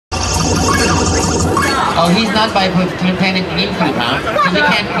Oh, he's not by Planet GameCube, huh? So we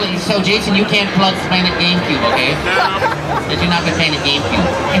can't play. So Jason, you can't plug Planet GameCube, okay? Because you're not by Planet GameCube.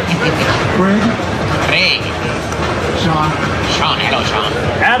 Craig. Sean. Sean, hello, Sean.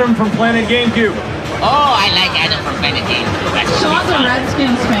 Adam from Planet GameCube. Oh, I like Adam from Planet GameCube. That's Sean's a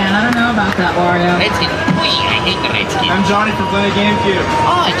Redskins fan. I don't know about that, Wario. Redskins. I hate the Redskins. I'm Johnny from Planet GameCube.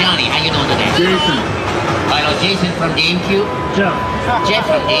 Oh, Johnny, how you doing today? Jason. Hello, Jason from GameCube. Jeff. Jeff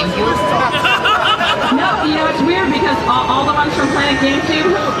from GameCube. No, you know, it's weird because all the ones from Planet GameCube,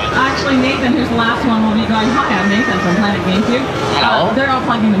 actually Nathan, who's the last one, will be going, hi, I'm Nathan from Planet GameCube. Hello. They're all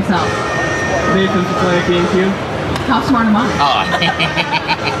plugging themselves. Nathan from Planet GameCube. How smart am I? Oh.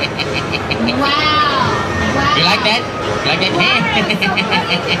 Wow. You like that? You like that? Wow,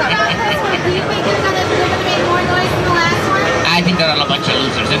 so do you think they're gonna make more noise than the last one? I think they're all a bunch of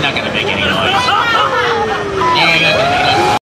losers. They're not gonna make any noise. Yeah,